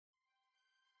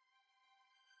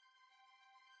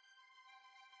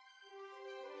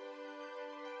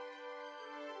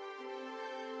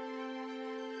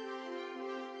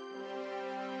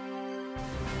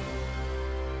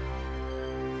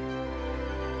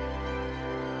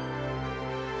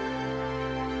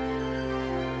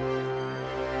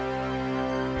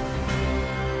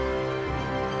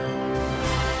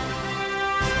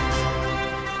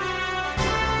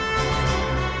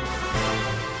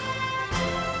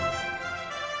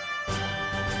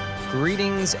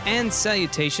Greetings and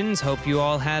salutations. Hope you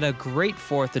all had a great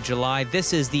 4th of July.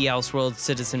 This is the Elseworld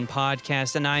Citizen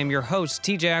Podcast, and I am your host,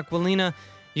 TJ Aquilina.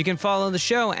 You can follow the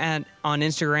show on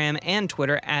Instagram and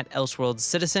Twitter at Elseworld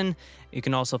Citizen. You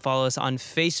can also follow us on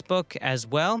Facebook as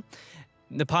well.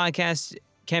 The podcast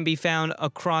can be found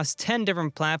across 10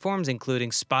 different platforms, including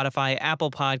Spotify,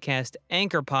 Apple Podcast,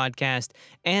 Anchor Podcast,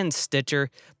 and Stitcher,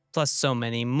 plus so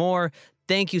many more.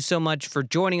 Thank you so much for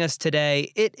joining us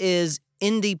today. It is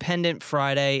Independent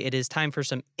Friday. It is time for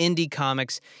some indie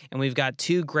comics, and we've got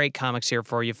two great comics here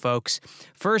for you folks.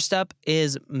 First up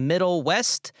is Middle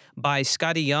West by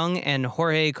Scotty Young and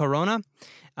Jorge Corona.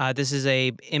 This is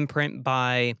a imprint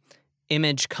by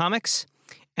Image Comics,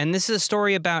 and this is a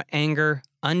story about anger,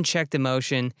 unchecked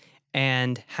emotion,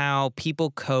 and how people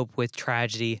cope with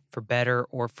tragedy for better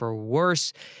or for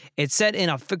worse. It's set in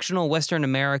a fictional Western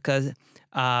America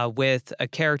with a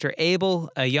character, Abel,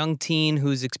 a young teen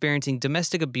who's experiencing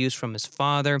domestic abuse from his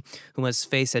father, who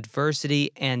must face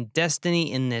adversity and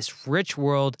destiny in this rich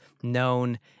world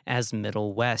known as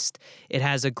Middle West. It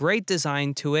has a great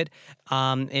design to it.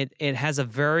 It has a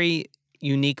very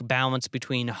unique balance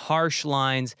between harsh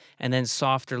lines and then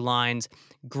softer lines.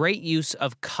 Great use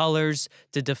of colors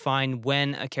to define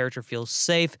when a character feels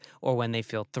safe or when they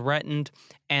feel threatened,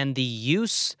 and the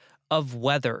use of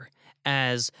weather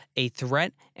as a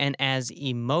threat and as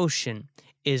emotion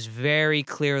is very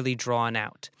clearly drawn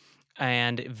out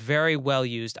and very well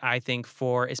used, I think,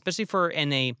 especially for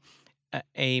in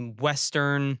a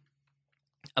Western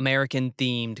American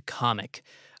themed comic.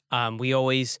 We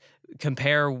always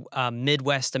compare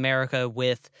Midwest America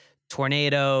with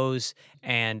tornadoes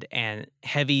and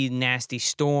heavy, nasty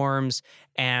storms,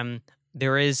 and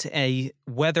there is a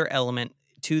weather element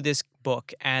to this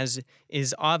book, as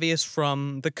is obvious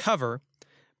from the cover,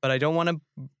 but I don't want to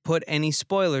put any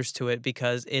spoilers to it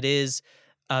because it is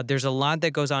there's a lot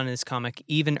that goes on in this comic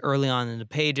even early on in the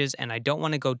pages, and I don't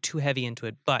want to go too heavy into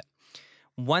it. But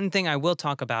one thing I will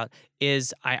talk about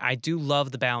is I do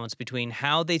love the balance between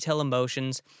how they tell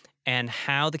emotions and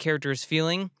how the character is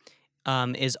feeling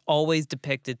is always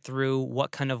depicted through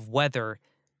what kind of weather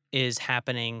is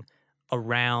happening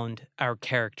around our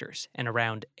characters and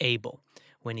around Abel.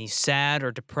 When he's sad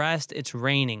or depressed, it's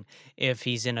raining. If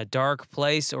he's in a dark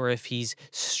place or if he's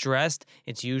stressed,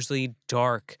 it's usually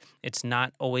dark. It's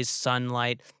not always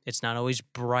sunlight. It's not always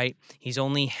bright. He's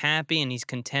only happy and he's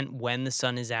content when the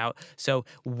sun is out. So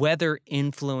weather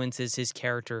influences his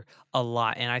character a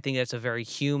lot. And I think that's a very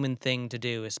human thing to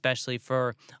do, especially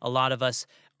for a lot of us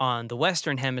on the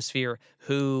Western Hemisphere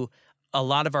who a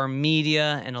lot of our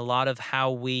media and a lot of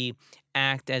how we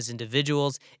act as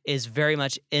individuals is very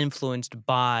much influenced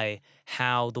by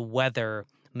how the weather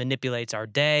manipulates our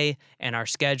day and our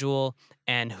schedule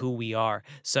and who we are.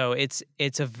 So it's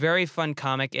a very fun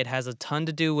comic. It has a ton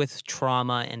to do with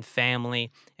trauma and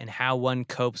family and how one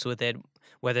copes with it,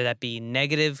 whether that be a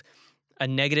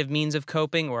negative means of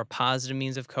coping or a positive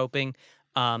means of coping.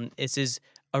 This is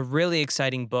a really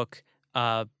exciting book.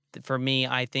 For me,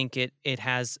 I think it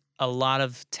has a lot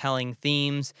of telling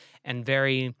themes and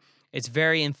it's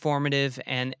very informative,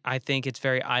 and I think it's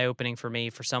very eye-opening for me,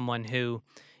 for someone who,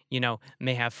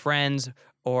 may have friends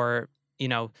or,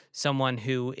 someone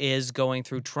who is going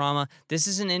through trauma. This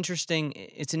is an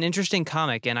interesting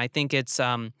comic, and I think it's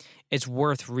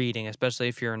worth reading, especially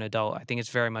if you're an adult. I think it's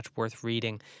very much worth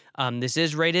reading. This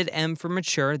is rated M for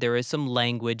mature. There is some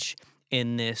language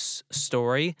in this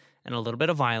story and a little bit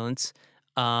of violence.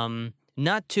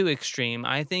 Not too extreme.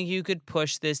 I think you could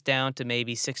push this down to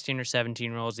maybe 16 or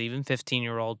 17-year-olds, even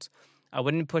 15-year-olds. I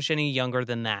wouldn't push any younger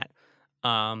than that.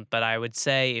 But I would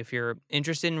say if you're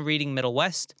interested in reading Middle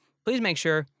West, please make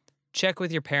sure, check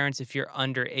with your parents if you're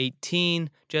under 18,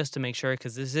 just to make sure,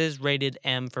 because this is rated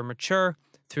M for mature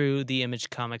through the Image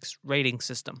Comics rating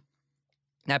system.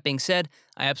 That being said,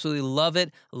 I absolutely love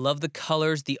it. Love the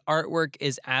colors. The artwork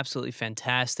is absolutely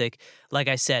fantastic. Like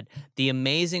I said, the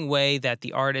amazing way that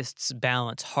the artists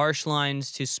balance harsh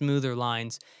lines to smoother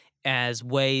lines as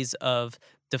ways of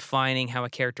defining how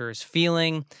a character is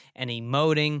feeling and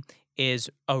emoting is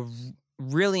a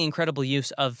really incredible use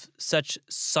of such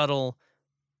subtle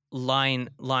line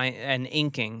and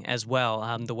inking as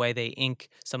well. The way they ink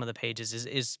some of the pages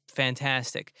is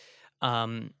fantastic.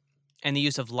 And the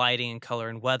use of lighting and color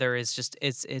and weather is just,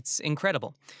 it's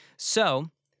incredible.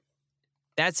 So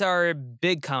that's our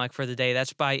big comic for the day.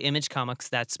 That's by Image Comics.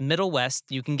 That's Middle West.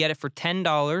 You can get it for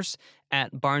 $10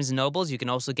 at Barnes & Nobles. You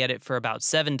can also get it for about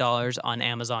 $7 on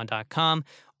Amazon.com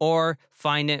or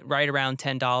find it right around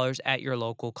 $10 at your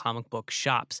local comic book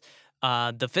shops.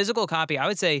 The physical copy, I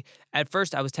would say at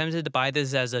first I was tempted to buy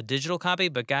this as a digital copy,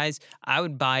 but guys, I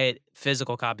would buy it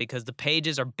physical copy because the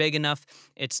pages are big enough.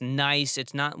 It's nice.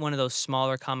 It's not one of those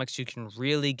smaller comics you can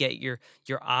really get your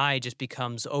eye just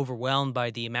becomes overwhelmed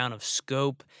by the amount of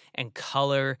scope and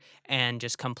color and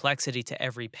just complexity to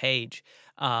every page.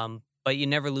 But you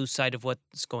never lose sight of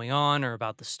what's going on or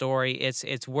about the story.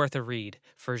 It's worth a read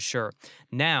for sure.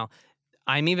 Now,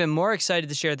 I'm even more excited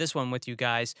to share this one with you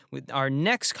guys. With our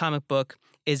next comic book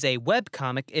is a web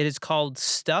comic. It is called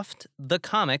Stuffed the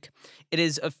Comic. It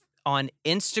is on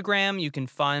Instagram. You can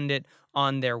find it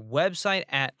on their website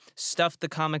at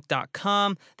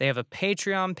stuffthecomic.com. They have a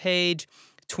Patreon page,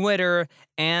 Twitter,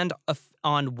 and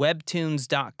on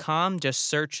webtoons.com. Just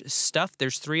search Stuff.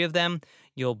 There's 3 of them.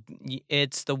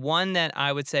 It's the one that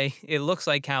I would say it looks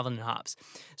like Calvin and Hobbes.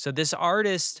 So this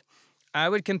artist, I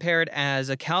would compare it as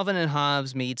a Calvin and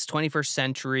Hobbes meets 21st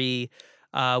century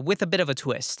with a bit of a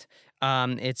twist.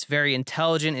 It's very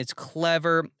intelligent, it's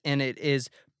clever, and it is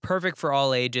perfect for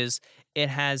all ages. It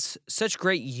has such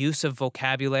great use of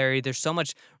vocabulary. There's so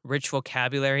much rich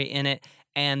vocabulary in it,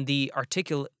 and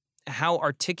how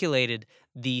articulated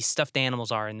the stuffed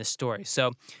animals are in this story.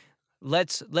 So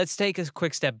let's take a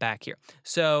quick step back here.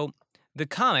 So the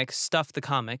comic, Stuff the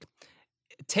Comic,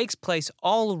 takes place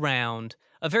all around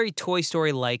a very Toy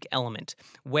Story-like element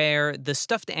where the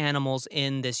stuffed animals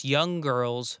in this young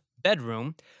girl's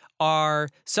bedroom are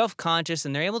self-conscious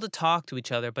and they're able to talk to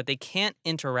each other, but they can't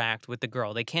interact with the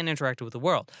girl. They can't interact with the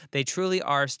world. They truly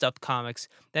are stuffed comics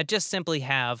that just simply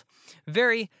have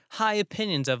very high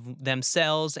opinions of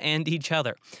themselves and each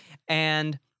other.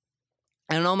 And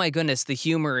oh my goodness, the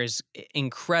humor is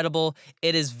incredible.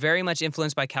 It is very much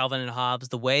influenced by Calvin and Hobbes.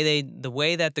 The way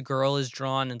that the girl is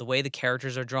drawn and the way the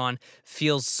characters are drawn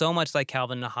feels so much like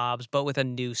Calvin and Hobbes, but with a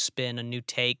new spin, a new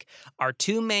take. Our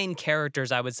 2 main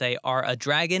characters, I would say, are a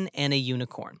dragon and a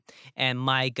unicorn. And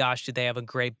my gosh, do they have a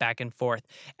great back and forth.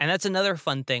 And that's another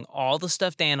fun thing. All the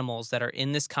stuffed animals that are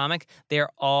in this comic,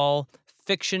 they're all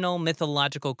fictional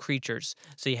mythological creatures.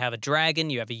 So you have a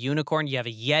dragon, you have a unicorn, you have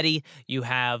a yeti, you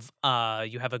have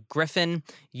a griffin,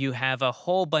 you have a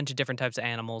whole bunch of different types of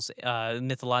animals,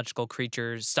 mythological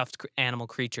creatures, stuffed animal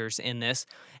creatures in this,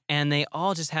 and they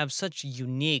all just have such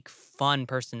unique, fun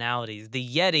personalities. The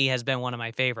yeti has been one of my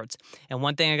favorites, and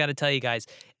one thing I got to tell you guys.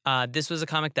 This was a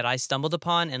comic that I stumbled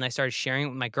upon and I started sharing it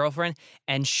with my girlfriend,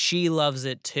 and she loves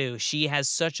it too. She has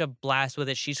such a blast with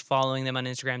it. She's following them on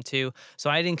Instagram too.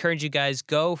 So I'd encourage you guys,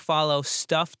 go follow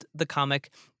Stuffed the Comic.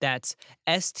 That's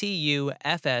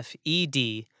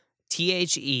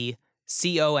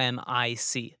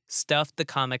StuffedTheComic. Stuffed the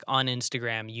Comic on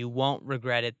Instagram. You won't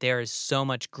regret it. There is so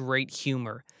much great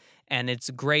humor. And it's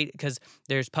great because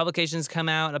there's publications come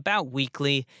out about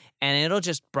weekly, and it'll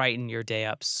just brighten your day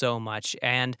up so much.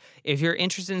 And if you're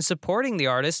interested in supporting the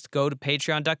artist, go to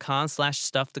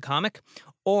patreon.com/stuffthecomic,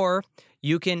 or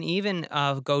you can even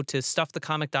go to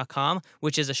stuffthecomic.com,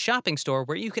 which is a shopping store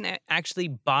where you can actually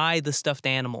buy the stuffed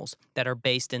animals that are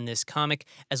based in this comic,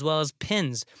 as well as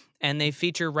pins. And they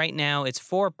feature right now, it's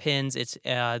 4 pins. It's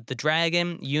the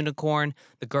dragon, unicorn,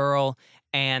 the girl,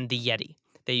 and the yeti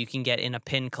that you can get in a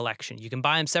pin collection. You can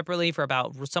buy them separately for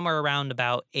somewhere around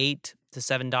about $8 to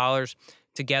 $7.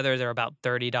 Together, they're about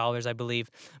 $30, I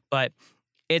believe. But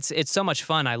it's so much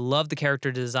fun. I love the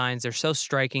character designs. They're so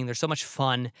striking. They're so much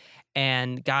fun.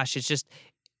 And gosh, it's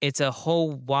a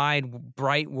whole wide,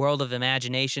 bright world of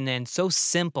imagination, and so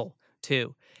simple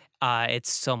too.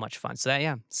 It's so much fun.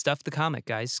 So Stuff the Comic,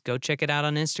 guys. Go check it out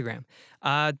on Instagram.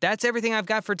 That's everything I've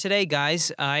got for today,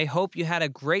 guys. I hope you had a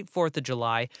great 4th of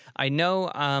July. I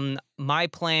know my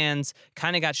plans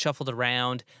kind of got shuffled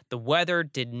around. The weather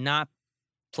did not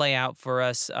play out for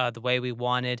us the way we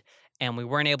wanted, and we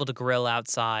weren't able to grill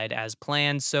outside as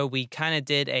planned. So we kind of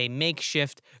did a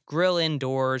makeshift grill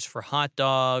indoors for hot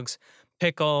dogs,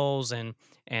 pickles, and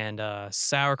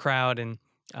sauerkraut, and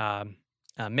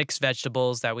mixed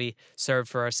vegetables that we served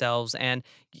for ourselves, and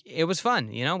it was fun.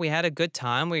 We had a good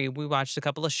time. We watched a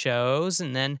couple of shows,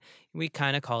 and then we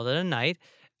kind of called it a night.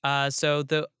 So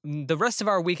the rest of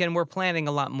our weekend, we're planning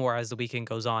a lot more as the weekend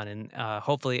goes on, and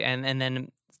hopefully, and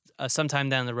then sometime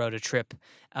down the road, a trip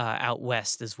out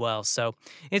west as well. So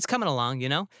it's coming along,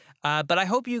 But I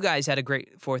hope you guys had a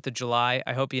great 4th of July.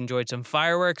 I hope you enjoyed some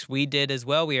fireworks. We did as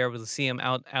well. We were able to see them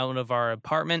out of our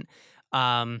apartment.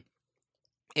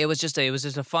 It was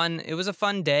a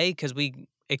fun day because we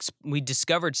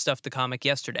discovered Stuff the Comic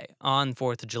yesterday on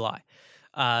 4th of July.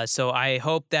 So I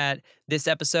hope that this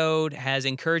episode has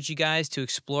encouraged you guys to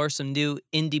explore some new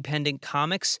independent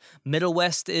comics. Middle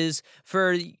West is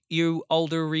for you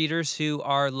older readers who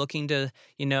are looking to,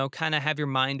 kind of have your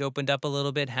mind opened up a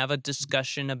little bit, have a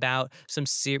discussion about some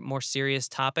more serious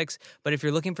topics. But if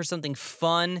you're looking for something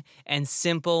fun and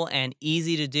simple and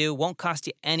easy to do, won't cost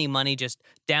you any money, just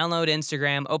download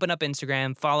Instagram, open up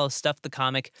Instagram, follow Stuff the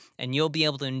Comic, and you'll be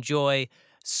able to enjoy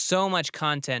so much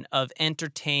content of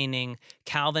entertaining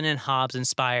Calvin and Hobbes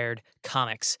inspired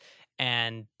comics.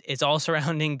 And it's all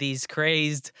surrounding these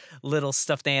crazed little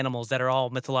stuffed animals that are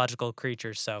all mythological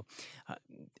creatures. So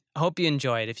I hope you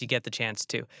enjoy it if you get the chance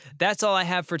to. That's all I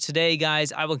have for today,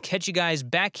 guys. I will catch you guys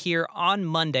back here on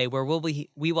Monday, where we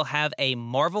will have a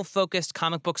Marvel-focused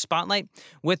comic book spotlight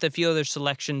with a few other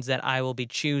selections that I will be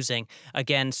choosing.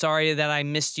 Again, sorry that I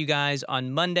missed you guys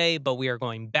on Monday, but we are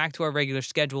going back to our regular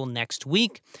schedule next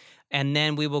week. And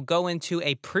then we will go into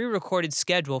a pre-recorded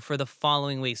schedule for the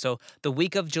following week. So the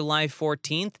week of July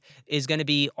 14th is going to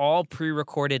be all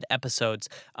pre-recorded episodes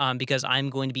because I'm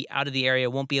going to be out of the area,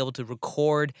 won't be able to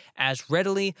record as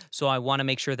readily. So I want to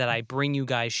make sure that I bring you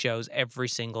guys shows every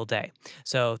single day.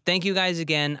 So thank you guys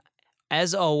again.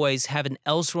 As always, have an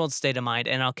Elseworld state of mind,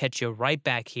 and I'll catch you right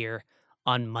back here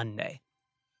on Monday.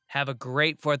 Have a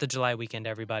great 4th of July weekend,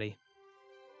 everybody.